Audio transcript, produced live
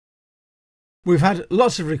We've had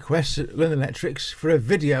lots of requests at LearnElectrics for a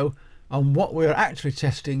video on what we are actually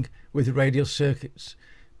testing with radial circuits,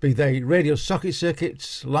 be they radial socket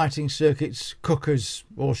circuits, lighting circuits, cookers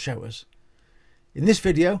or showers. In this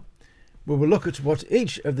video we will look at what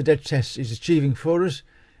each of the dead tests is achieving for us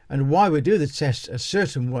and why we do the test a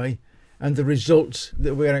certain way and the results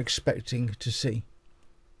that we are expecting to see.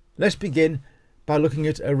 Let's begin by looking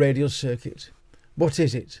at a radial circuit. What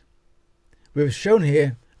is it? We have shown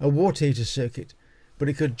here a water heater circuit, but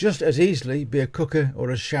it could just as easily be a cooker or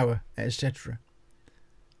a shower, etc.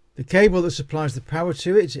 The cable that supplies the power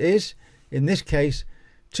to it is, in this case,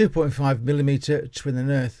 2.5mm twin and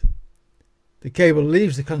earth. The cable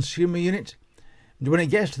leaves the consumer unit, and when it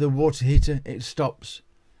gets to the water heater it stops.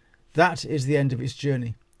 That is the end of its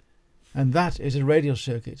journey, and that is a radial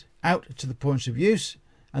circuit, out to the points of use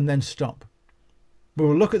and then stop. We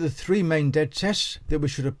will look at the three main dead tests that we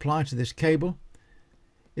should apply to this cable.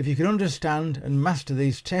 If you can understand and master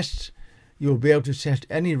these tests, you will be able to test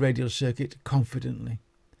any radial circuit confidently.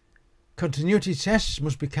 Continuity tests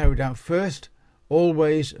must be carried out first,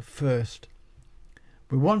 always first.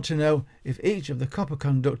 We want to know if each of the copper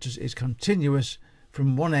conductors is continuous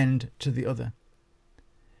from one end to the other.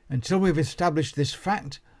 Until we've established this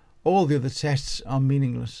fact, all the other tests are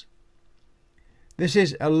meaningless. This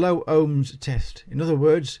is a low ohms test. In other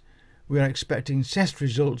words, we are expecting test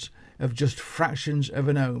results of just fractions of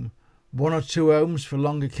an ohm, 1 or 2 ohms for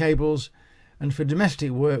longer cables, and for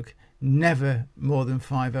domestic work never more than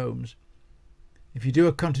 5 ohms. If you do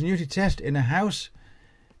a continuity test in a house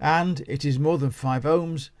and it is more than 5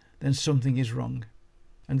 ohms, then something is wrong,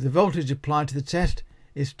 and the voltage applied to the test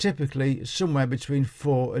is typically somewhere between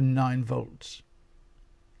 4 and 9 volts.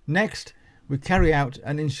 Next, we carry out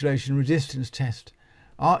an insulation resistance test.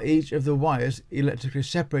 Are each of the wires electrically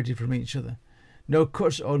separated from each other? No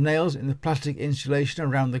cuts or nails in the plastic insulation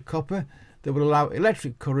around the copper that will allow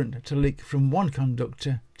electric current to leak from one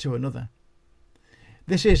conductor to another.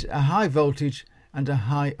 This is a high voltage and a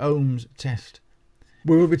high ohms test.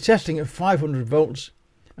 We will be testing at 500 volts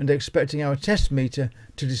and expecting our test meter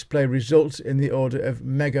to display results in the order of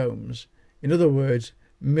megohms, in other words,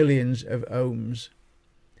 millions of ohms.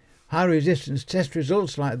 High resistance test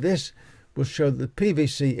results like this will show that the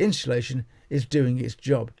PVC insulation is doing its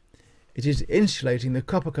job. It is insulating the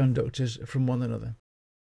copper conductors from one another.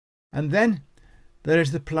 And then there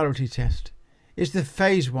is the polarity test. Is the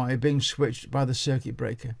phase wire being switched by the circuit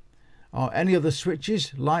breaker? Are any other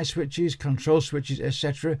switches, light switches, control switches,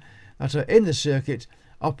 etc. that are in the circuit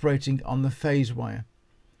operating on the phase wire?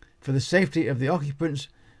 For the safety of the occupants,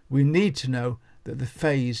 we need to know that the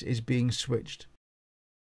phase is being switched.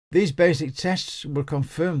 These basic tests will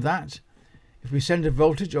confirm that if we send a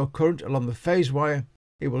voltage or current along the phase wire,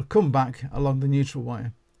 it will come back along the neutral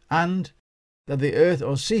wire, and that the earth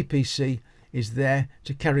or CPC is there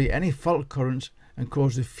to carry any fault current and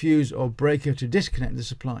cause the fuse or breaker to disconnect the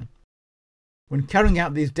supply. When carrying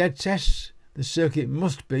out these dead tests, the circuit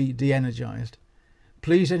must be de-energized.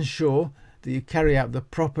 Please ensure that you carry out the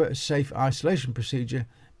proper safe isolation procedure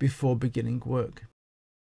before beginning work.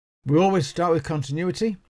 We always start with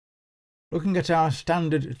continuity. Looking at our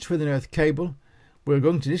standard twin and earth cable, we're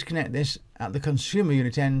going to disconnect this at the consumer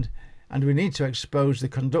unit end, and we need to expose the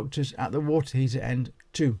conductors at the water heater end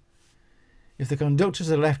too. If the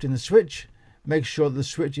conductors are left in the switch, make sure that the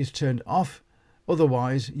switch is turned off,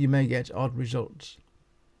 otherwise you may get odd results.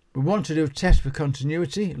 We want to do a test for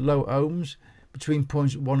continuity, low ohms, between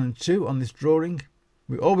points 1 and 2 on this drawing.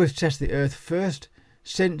 We always test the earth first,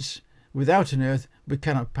 since without an earth we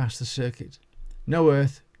cannot pass the circuit. No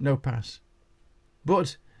earth, no pass.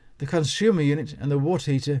 But the consumer unit and the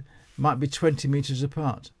water heater might be 20 meters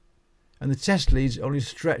apart, and the test leads only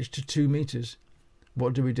stretch to 2 meters.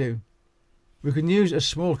 What do? We can use a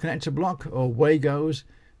small connector block or Wagos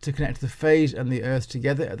to connect the phase and the earth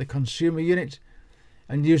together at the consumer unit,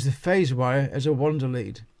 and use the phase wire as a wander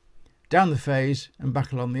lead, down the phase and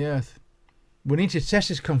back along the earth. We need to test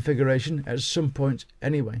this configuration at some point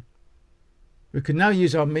anyway. We can now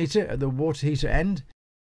use our meter at the water heater end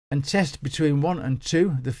and test between 1 and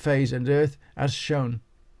 2 the phase and earth as shown.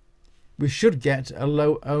 We should get a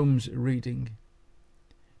low ohms reading.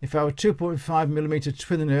 If our 2.5mm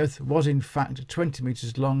twin and earth was in fact 20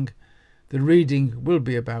 meters long, the reading will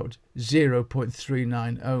be about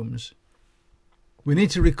 0.39 ohms. We need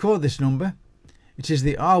to record this number. It is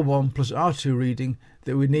the R1 plus R2 reading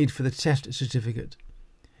that we need for the test certificate.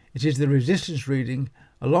 It is the resistance reading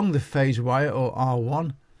along the phase wire or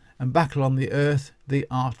R1 and back along the earth, the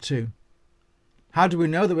R2. How do we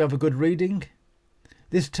know that we have a good reading?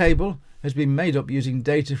 This table has been made up using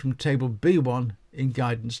data from table B1 in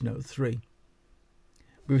guidance note 3.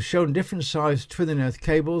 we've shown different sized twin and earth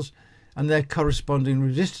cables and their corresponding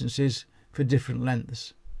resistances for different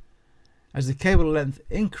lengths. As the cable length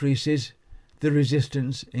increases, the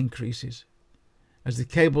resistance increases. As the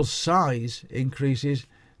cable's size increases,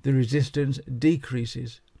 the resistance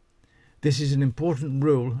decreases. This is an important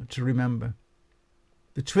rule to remember.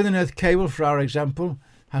 The twin and earth cable for our example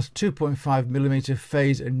has 2.5mm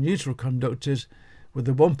phase and neutral conductors with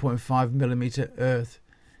a 1.5mm earth,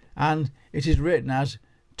 and it is written as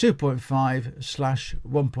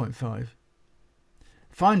 2.5/1.5.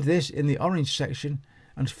 Find this in the orange section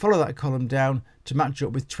and follow that column down to match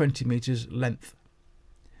up with 20 meters length.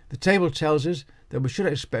 The table tells us that we should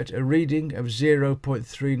expect a reading of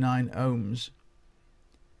 0.39 ohms.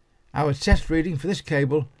 Our test reading for this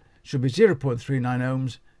cable should be 0.39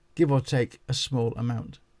 ohms, give or take a small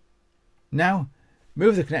amount. Now,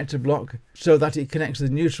 move the connector block so that it connects the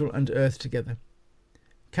neutral and earth together.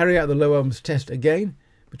 Carry out the low ohms test again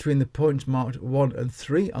between the points marked 1 and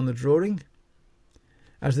 3 on the drawing.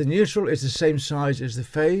 As the neutral is the same size as the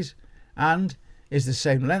phase and is the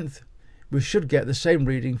same length, we should get the same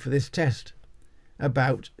reading for this test,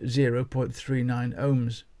 about 0.39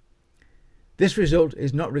 ohms. This result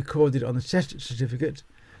is not recorded on the test certificate,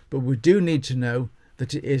 but we do need to know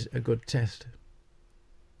that it is a good test.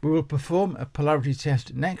 We will perform a polarity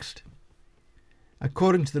test next.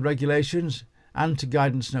 According to the regulations and to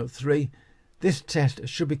guidance note 3, this test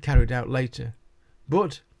should be carried out later,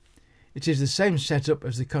 but it is the same setup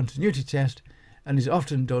as the continuity test and is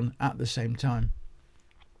often done at the same time.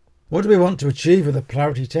 What do we want to achieve with a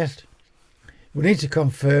polarity test? We need to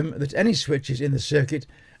confirm that any switches in the circuit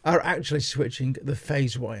are actually switching the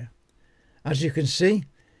phase wire. As you can see,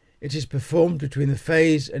 it is performed between the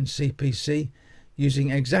phase and CPC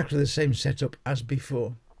using exactly the same setup as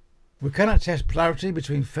before. We cannot test polarity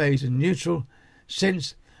between phase and neutral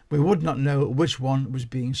since we would not know which one was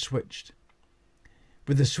being switched.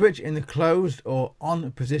 With the switch in the closed or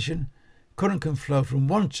on position, current can flow from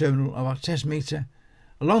one terminal of our test meter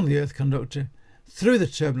along the earth conductor, through the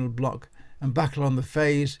terminal block and back along the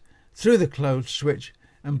phase, through the closed switch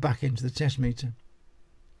and back into the test meter.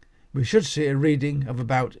 We should see a reading of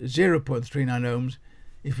about 0.39 ohms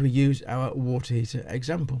if we use our water heater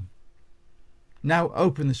example. Now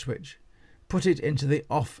open the switch, put it into the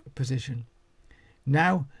off position.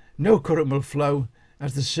 Now no current will flow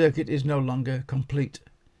as the circuit is no longer complete.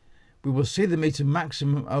 We will see the meter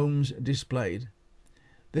maximum ohms displayed.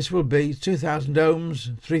 This will be 2000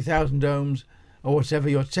 ohms, 3000 ohms, or whatever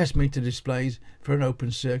your test meter displays for an open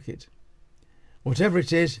circuit. Whatever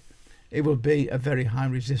it is, it will be a very high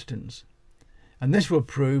resistance, and this will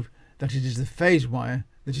prove that it is the phase wire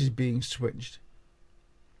that is being switched.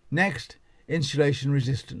 Next, insulation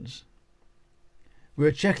resistance. We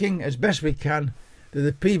are checking as best we can that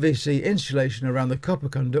the PVC insulation around the copper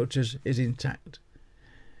conductors is intact,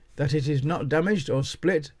 that it is not damaged or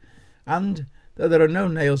split, and that there are no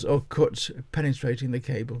nails or cuts penetrating the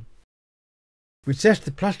cable. We test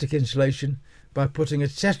the plastic insulation by putting a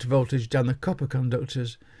test voltage down the copper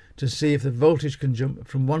conductors to see if the voltage can jump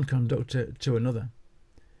from one conductor to another.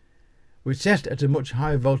 We test at a much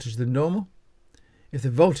higher voltage than normal. If the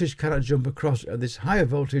voltage cannot jump across at this higher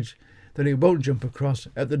voltage, then it won't jump across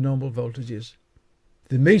at the normal voltages.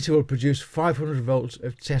 The meter will produce 500 volts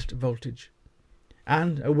of test voltage.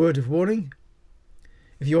 And a word of warning: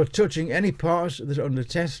 if you are touching any parts that are under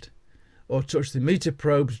test, or touch the meter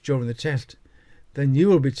probes during the test, then you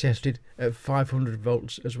will be tested at 500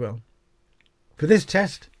 volts as well. For this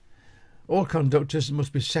test, all conductors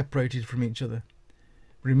must be separated from each other.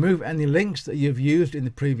 Remove any links that you have used in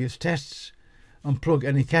the previous tests, unplug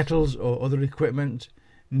any kettles or other equipment.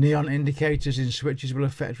 Neon indicators in switches will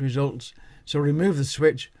affect results, so remove the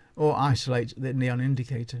switch or isolate the neon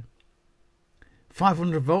indicator.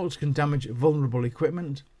 500 volts can damage vulnerable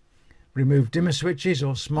equipment. Remove dimmer switches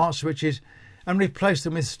or smart switches and replace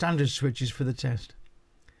them with standard switches for the test.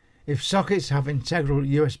 If sockets have integral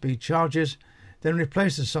USB chargers, then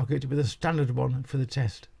replace the socket with a standard one for the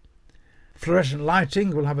test. Fluorescent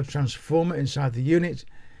lighting will have a transformer inside the unit,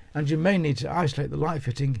 and you may need to isolate the light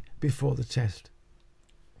fitting before the test.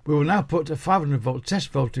 We will now put a 500 volt test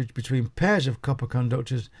voltage between pairs of copper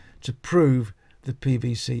conductors to prove the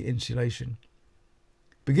PVC insulation.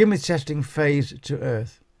 Begin with testing phase to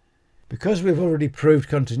earth. Because we've already proved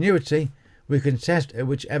continuity, we can test at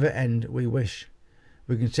whichever end we wish.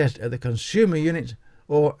 We can test at the consumer unit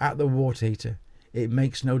or at the water heater. It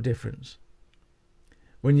makes no difference.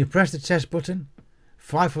 When you press the test button,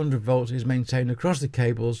 500 volts is maintained across the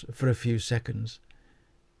cables for a few seconds.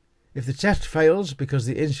 If the test fails because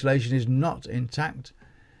the insulation is not intact,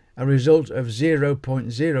 a result of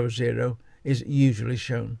 0.00 is usually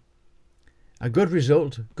shown. A good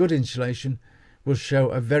result, good insulation, will show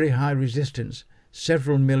a very high resistance,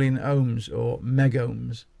 several million ohms or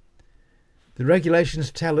megohms. The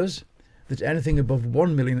regulations tell us that anything above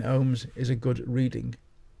 1 million ohms is a good reading,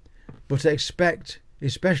 but expect,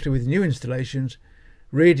 especially with new installations,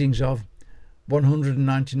 readings of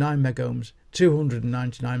 199 megohms,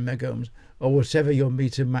 299 megohms, or whatever your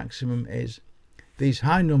meter maximum is. These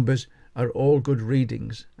high numbers are all good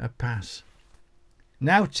readings, a pass.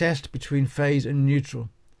 Now test between phase and neutral.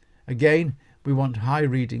 Again, we want high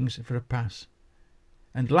readings for a pass.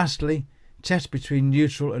 And lastly, test between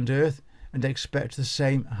neutral and earth and expect the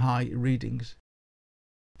same high readings.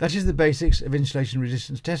 That is the basics of insulation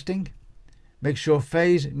resistance testing. Make sure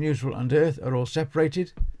phase, neutral and earth are all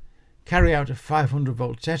separated. Carry out a 500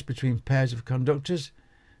 volt test between pairs of conductors,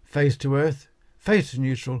 phase to earth, phase to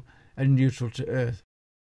neutral and neutral to earth,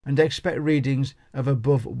 and expect readings of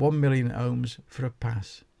above 1 million ohms for a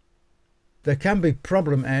pass. There can be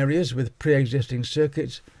problem areas with pre-existing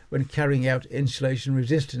circuits when carrying out insulation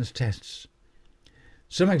resistance tests.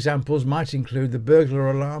 Some examples might include the burglar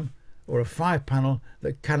alarm or a fire panel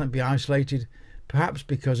that cannot be isolated, perhaps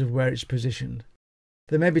because of where it's positioned.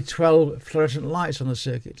 There may be 12 fluorescent lights on the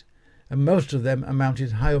circuit, and most of them are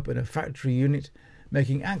mounted high up in a factory unit,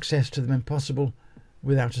 making access to them impossible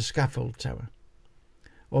without a scaffold tower.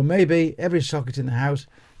 Or maybe every socket in the house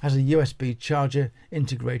has a USB charger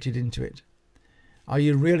integrated into it. Are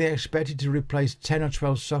you really expected to replace 10 or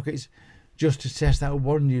 12 sockets just to test that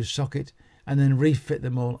one new socket and then refit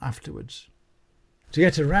them all afterwards? To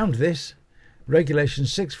get around this, Regulation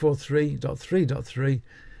 643.3.3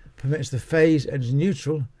 permits the phase and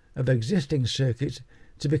neutral of existing circuits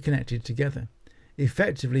to be connected together,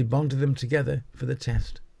 effectively bonding them together for the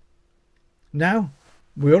test. Now,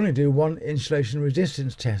 we only do one insulation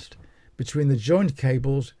resistance test between the joined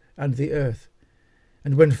cables and the earth,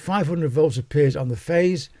 and when 500 volts appears on the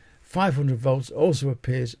phase, 500 volts also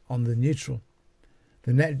appears on the neutral.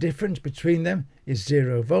 The net difference between them is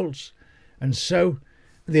 0 volts, and so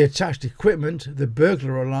the attached equipment, the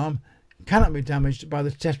burglar alarm, cannot be damaged by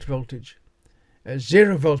the test voltage. At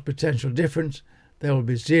 0 volts potential difference, there will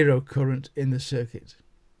be zero current in the circuit.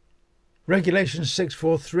 Regulation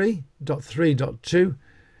 643.3.2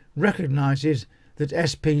 recognises that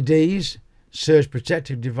SPDs, surge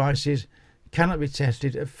protective devices, cannot be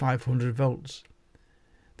tested at 500 volts.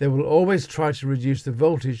 They will always try to reduce the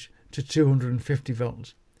voltage to 250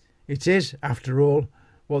 volts. It is, after all,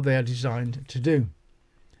 what they are designed to do.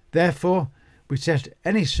 Therefore, we test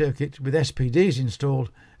any circuit with SPDs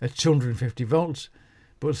installed at 250 volts,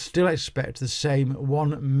 but still expect the same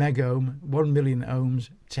 1 megohm, 1 million ohms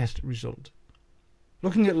test result.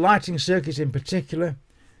 Looking at lighting circuits in particular,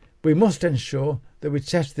 we must ensure that we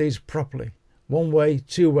test these properly, one-way,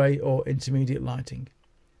 two-way or intermediate lighting.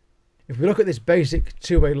 If we look at this basic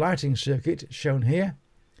two-way lighting circuit shown here,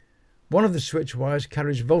 one of the switch wires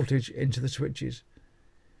carries voltage into the switches.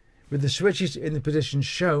 With the switches in the position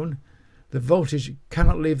shown, the voltage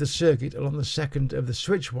cannot leave the circuit along the second of the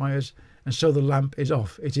switch wires, and so the lamp is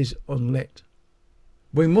off, it is unlit.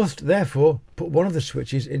 We must therefore put one of the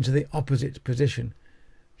switches into the opposite position.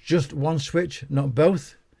 Just one switch, not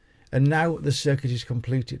both, and now the circuit is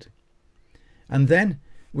completed. And then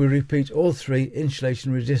we repeat all three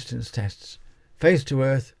insulation resistance tests, phase to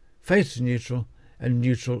earth, phase to neutral, and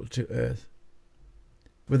neutral to earth.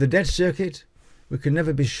 With a dead circuit, we can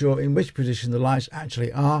never be sure in which position the lights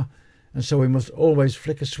actually are, and so we must always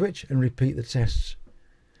flick a switch and repeat the tests.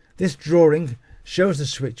 This drawing shows the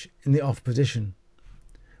switch in the off position.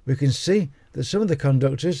 We can see that some of the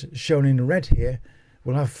conductors, shown in red here,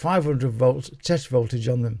 will have 500 volts test voltage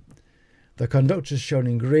on them. The conductors shown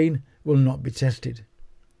in green will not be tested.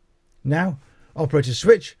 Now, operate a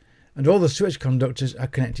switch and all the switch conductors are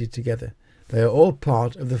connected together. They are all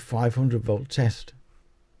part of the 500 volt test.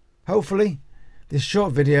 Hopefully, this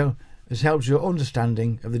short video has helped your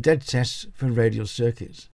understanding of the dead tests for radial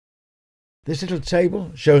circuits. This little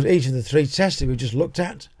table shows each of the three tests that we just looked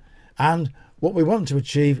at and what we want to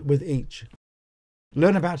achieve with each.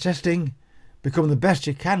 Learn about testing, become the best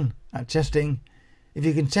you can at testing. If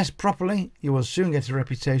you can test properly, you will soon get a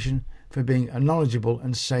reputation for being a knowledgeable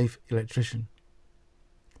and safe electrician.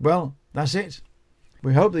 Well, that's it.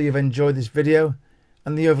 We hope that you've enjoyed this video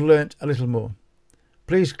and that you have learnt a little more.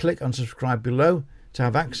 Please click on subscribe below to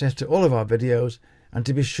have access to all of our videos and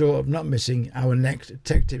to be sure of not missing our next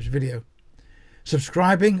Tech Tips video.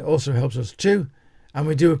 Subscribing also helps us too, and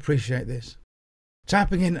we do appreciate this.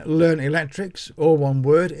 Typing in LearnElectrics, all one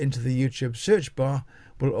word, into the YouTube search bar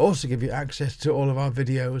will also give you access to all of our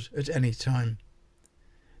videos at any time.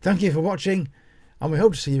 Thank you for watching, and we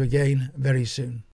hope to see you again very soon.